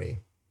ministry.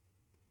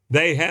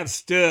 They have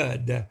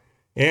stood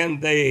in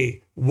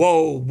the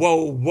woe,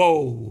 woe,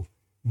 woe,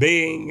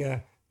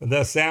 being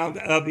the sound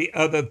of the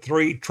other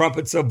three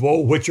trumpets of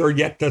woe, which are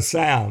yet to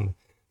sound,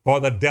 for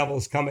the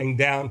devil's coming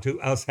down to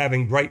us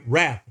having great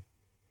wrath.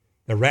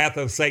 The wrath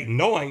of Satan,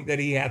 knowing that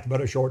he hath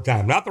but a short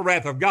time. Not the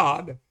wrath of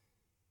God,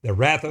 the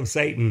wrath of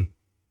Satan.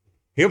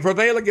 He'll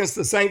prevail against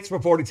the saints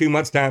for 42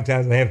 months, times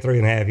they have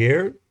 3.5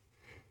 years.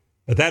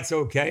 But that's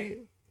okay,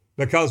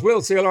 because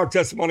we'll seal our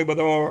testimony with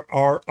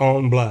our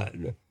own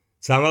blood.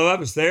 Some of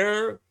us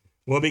there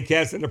will be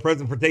cast into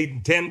prison for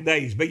 10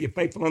 days. Be ye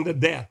faithful unto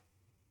death,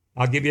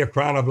 I'll give you a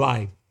crown of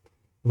life.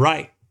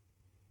 Right.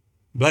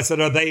 Blessed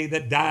are they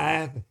that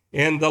die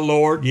in the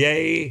Lord.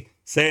 Yea,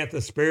 saith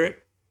the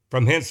Spirit,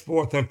 from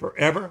henceforth and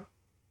forever.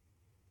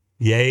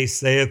 Yea,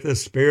 saith the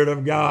Spirit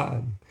of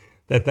God,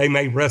 that they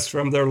may rest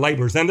from their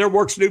labors, and their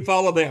works do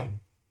follow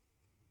them.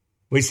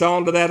 We saw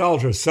unto that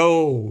altar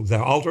souls,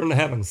 the altar in the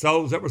heaven,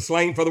 souls that were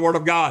slain for the word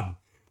of God,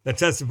 the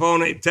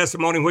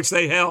testimony which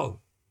they held.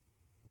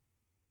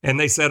 And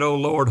they said, O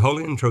Lord,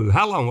 holy and true,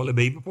 how long will it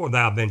be before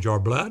thou avenge our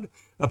blood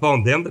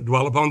upon them that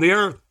dwell upon the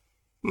earth?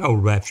 No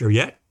rapture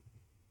yet.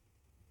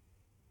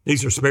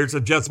 These are spirits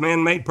of just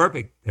men made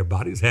perfect. Their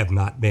bodies have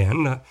not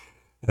been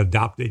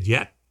adopted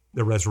yet,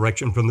 the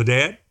resurrection from the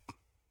dead,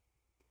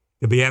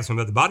 to be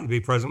absent of the body, to be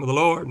present with the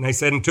Lord. And they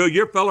said, unto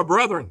your fellow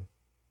brethren.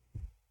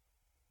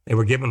 They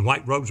were given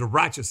white robes of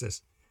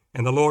righteousness.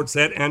 And the Lord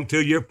said, unto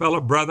your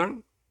fellow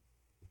brethren,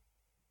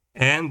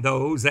 and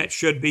those that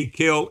should be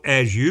killed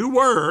as you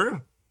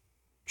were,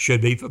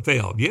 should be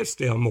fulfilled. Yet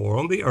still more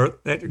on the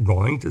earth that are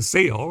going to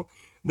seal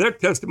their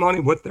testimony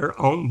with their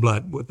own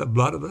blood, with the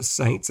blood of the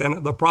saints and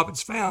of the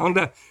prophets found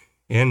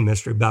in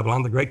Mystery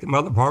Babylon, the great, the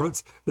mother of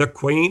prophets, the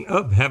queen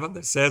of heaven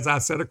that says, I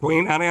said a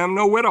queen, I am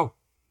no widow,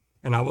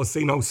 and I will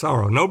see no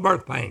sorrow, no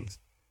birth pains,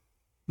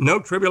 no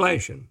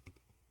tribulation,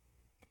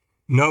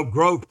 no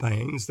growth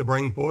pains to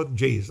bring forth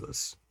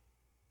Jesus.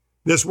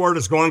 This word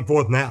is going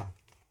forth now.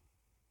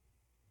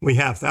 We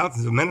have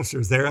thousands of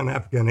ministers there in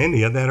Africa and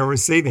India that are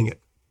receiving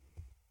it.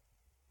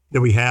 Do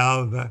we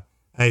have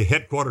a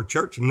headquarter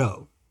church?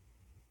 No.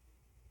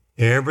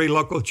 Every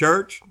local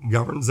church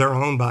governs their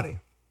own body.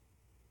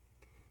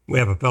 We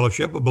have a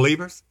fellowship of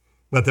believers,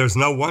 but there's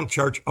no one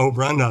church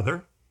over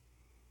another.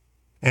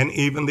 And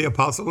even the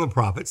apostles and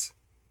prophets,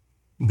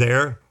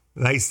 there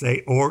they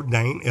say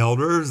ordain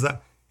elders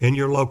in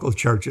your local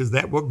churches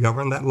that will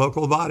govern that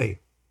local body.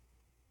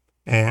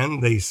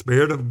 And the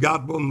Spirit of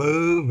God will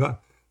move,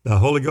 the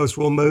Holy Ghost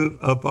will move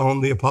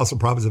upon the apostle,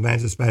 prophets,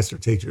 evangelists, pastors,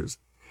 teachers,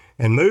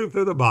 and move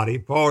through the body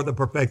for the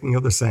perfecting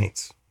of the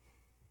saints,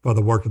 for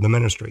the work of the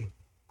ministry.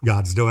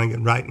 God's doing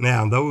it right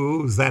now.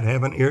 Those that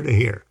have an ear to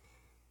hear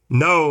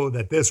know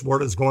that this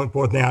word is going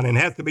forth now, and it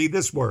has to be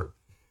this word,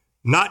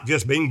 not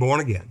just being born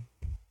again,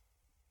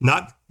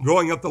 not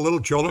growing up the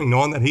little children,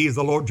 knowing that he is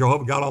the Lord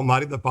Jehovah God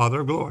Almighty, the Father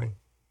of glory,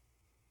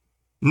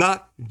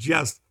 not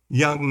just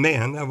young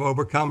men of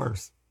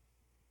overcomers,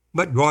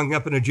 but growing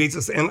up into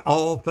Jesus in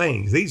all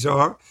things. These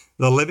are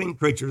the living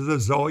creatures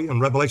of Zoe in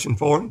Revelation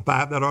 4 and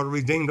 5 that are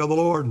redeemed of the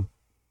Lord.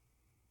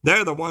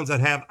 They're the ones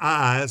that have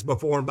eyes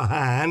before and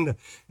behind,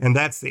 and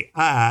that's the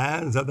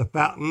eyes of the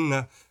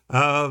fountain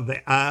of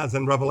the eyes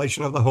and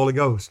revelation of the Holy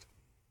Ghost.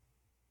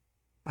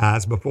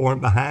 Eyes before and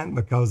behind,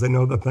 because they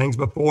know the things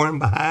before and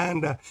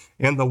behind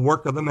in the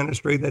work of the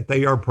ministry that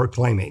they are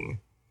proclaiming.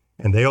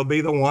 And they'll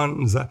be the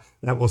ones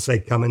that will say,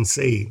 come and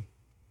see.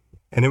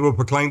 And it will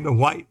proclaim the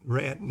white,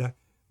 red,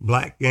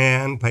 black,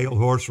 and pale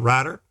horse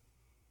rider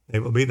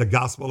It will be the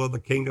gospel of the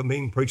kingdom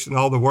being preached in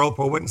all the world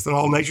for witness in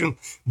all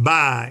nations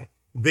by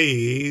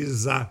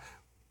these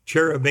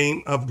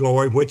cherubim of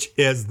glory, which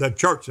is the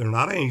church. They're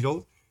not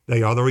angels.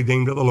 They are the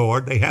redeemed of the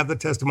Lord. They have the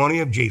testimony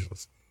of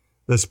Jesus,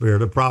 the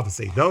spirit of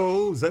prophecy.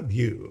 Those of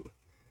you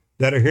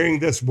that are hearing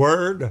this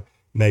word,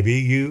 maybe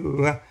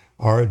you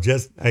are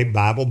just a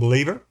Bible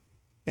believer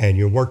and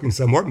you're working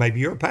somewhere. Maybe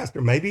you're a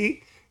pastor.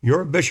 Maybe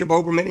you're a bishop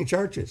over many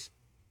churches.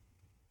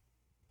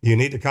 You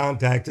need to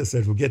contact us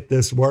as we get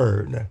this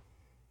word.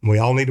 We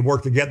all need to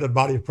work together. The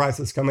body of Christ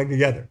is coming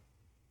together.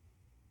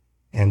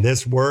 And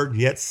this word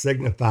yet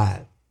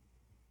signified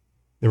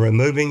the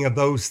removing of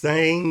those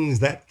things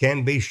that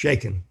can be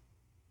shaken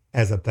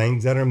as of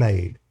things that are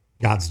made.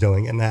 God's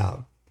doing it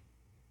now.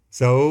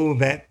 So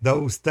that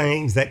those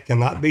things that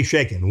cannot be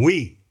shaken,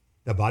 we,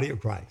 the body of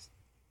Christ,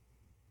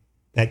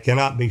 that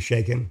cannot be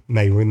shaken,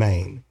 may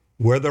remain.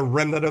 We're the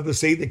remnant of the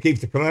seed that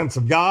keeps the commandments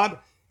of God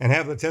and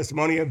have the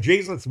testimony of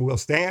Jesus. We'll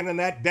stand in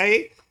that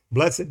day.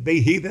 Blessed be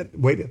he that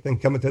waiteth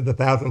and cometh to the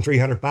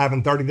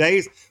 1,330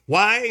 days.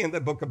 Why? In the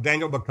book of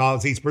Daniel,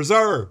 because he's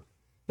preserved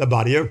the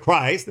body of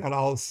Christ. Not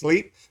all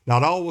sleep,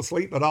 not all will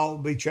sleep, but all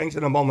will be changed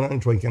in a moment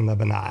and twinkling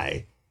of an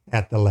eye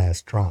at the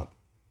last trump.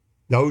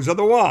 Those are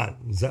the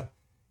ones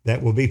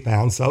that will be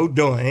found so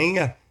doing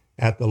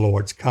at the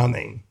Lord's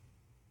coming.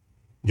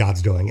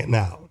 God's doing it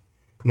now.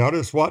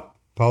 Notice what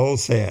Paul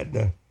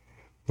said.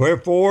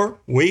 Wherefore,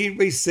 we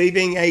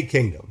receiving a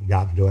kingdom,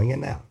 God's doing it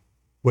now,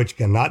 which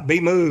cannot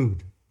be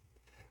moved.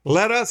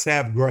 Let us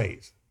have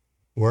grace,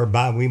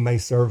 whereby we may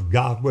serve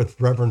God with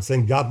reverence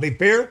and godly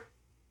fear.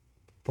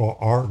 For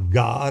our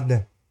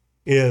God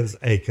is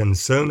a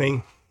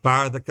consuming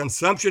fire. The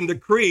consumption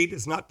decreed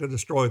is not to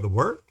destroy the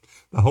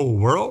whole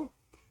world.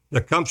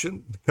 The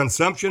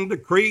consumption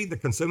decree, the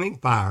consuming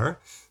fire,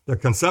 the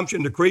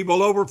consumption decree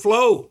will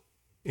overflow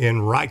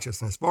in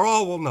righteousness. For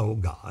all will know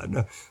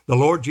God, the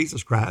Lord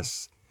Jesus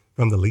Christ,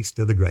 from the least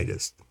to the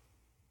greatest.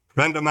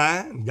 Friend of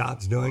mine,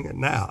 God's doing it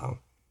now.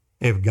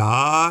 If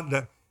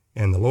God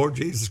and the Lord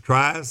Jesus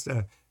Christ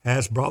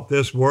has brought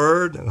this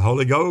word, the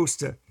Holy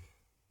Ghost,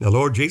 the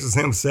Lord Jesus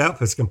himself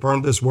has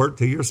confirmed this word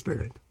to your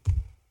spirit,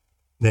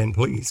 then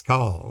please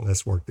call.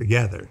 Let's work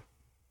together.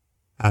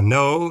 I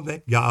know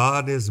that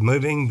God is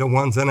moving. The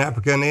ones in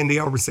Africa and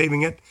India are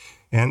receiving it,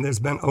 and there's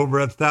been over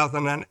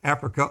 1,000 in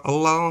Africa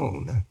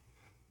alone.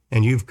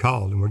 And you've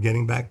called, and we're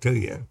getting back to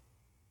you.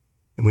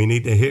 And we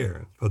need to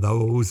hear for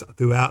those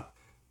throughout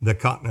the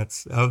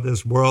continents of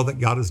this world that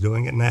God is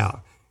doing it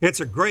now. It's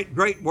a great,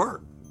 great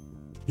work.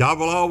 God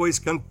will always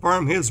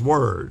confirm his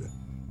word.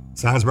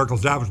 Signs,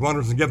 miracles, divers,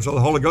 wonders, and gifts of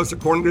the Holy Ghost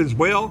according to his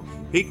will.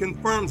 He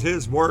confirms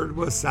his word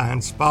with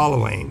signs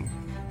following.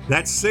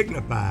 That's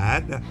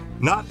signified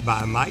not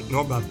by might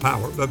nor by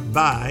power, but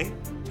by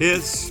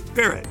his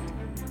spirit.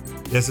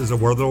 This is a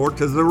word of the Lord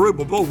to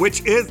Zerubbabel,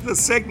 which is the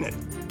signet.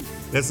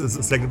 This is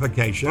the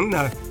signification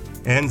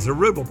and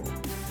Zerubbabel.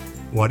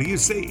 What do you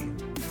see?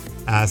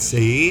 I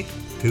see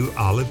 2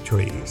 olive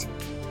trees.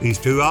 These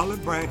 2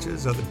 olive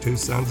branches are the 2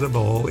 sons of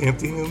oil,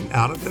 emptying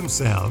out of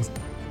themselves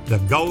the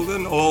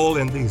golden oil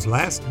in these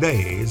last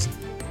days,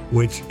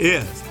 which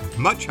is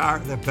much higher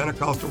than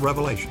Pentecostal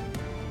revelation.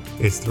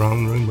 It's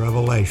throne room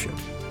revelation.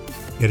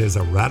 It is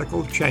a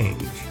radical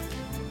change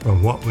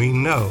from what we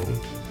know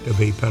to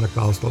be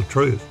Pentecostal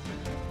truth.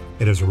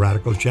 It is a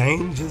radical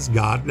change as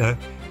God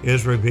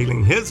is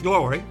revealing his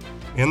glory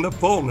in the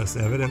fullness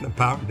of it and the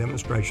power and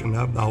demonstration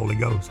of the Holy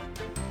Ghost.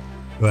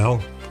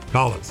 Well,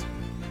 call us.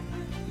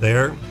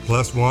 There,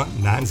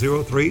 +1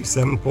 903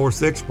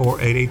 746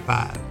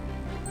 4885.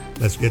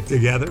 Let's get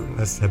together.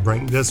 Let's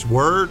bring this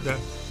word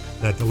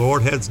that the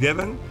Lord has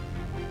given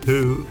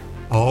to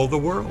all the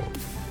world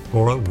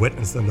for a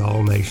witness unto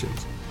all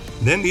nations.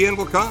 Then the end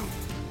will come.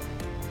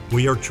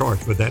 We are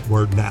charged with that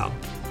word now.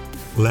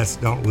 Let's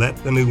don't let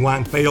the new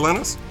wine fail in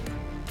us.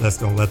 Let's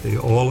don't let the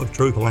oil of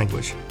truth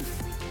languish.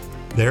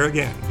 There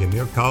again, give me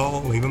a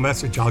call, leave a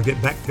message. I'll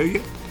get back to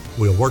you.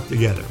 We'll work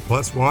together.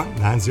 +1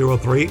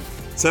 903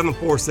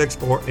 746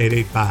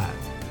 4885.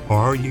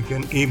 Or you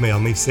can email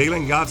me,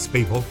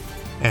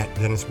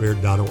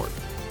 sealinggodspeople@dennisbeard.org.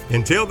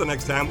 Until the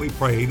next time, we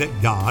pray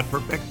that God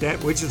perfect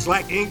that which is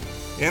lacking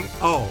in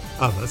all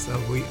of us, so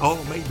we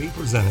all may be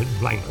presented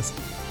blameless,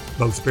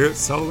 both spirit,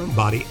 soul, and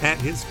body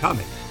at his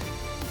coming.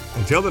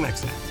 Until the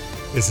next time,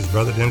 this is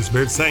Brother Dennis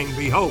Beard saying,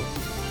 behold,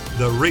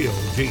 the real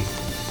Jesus.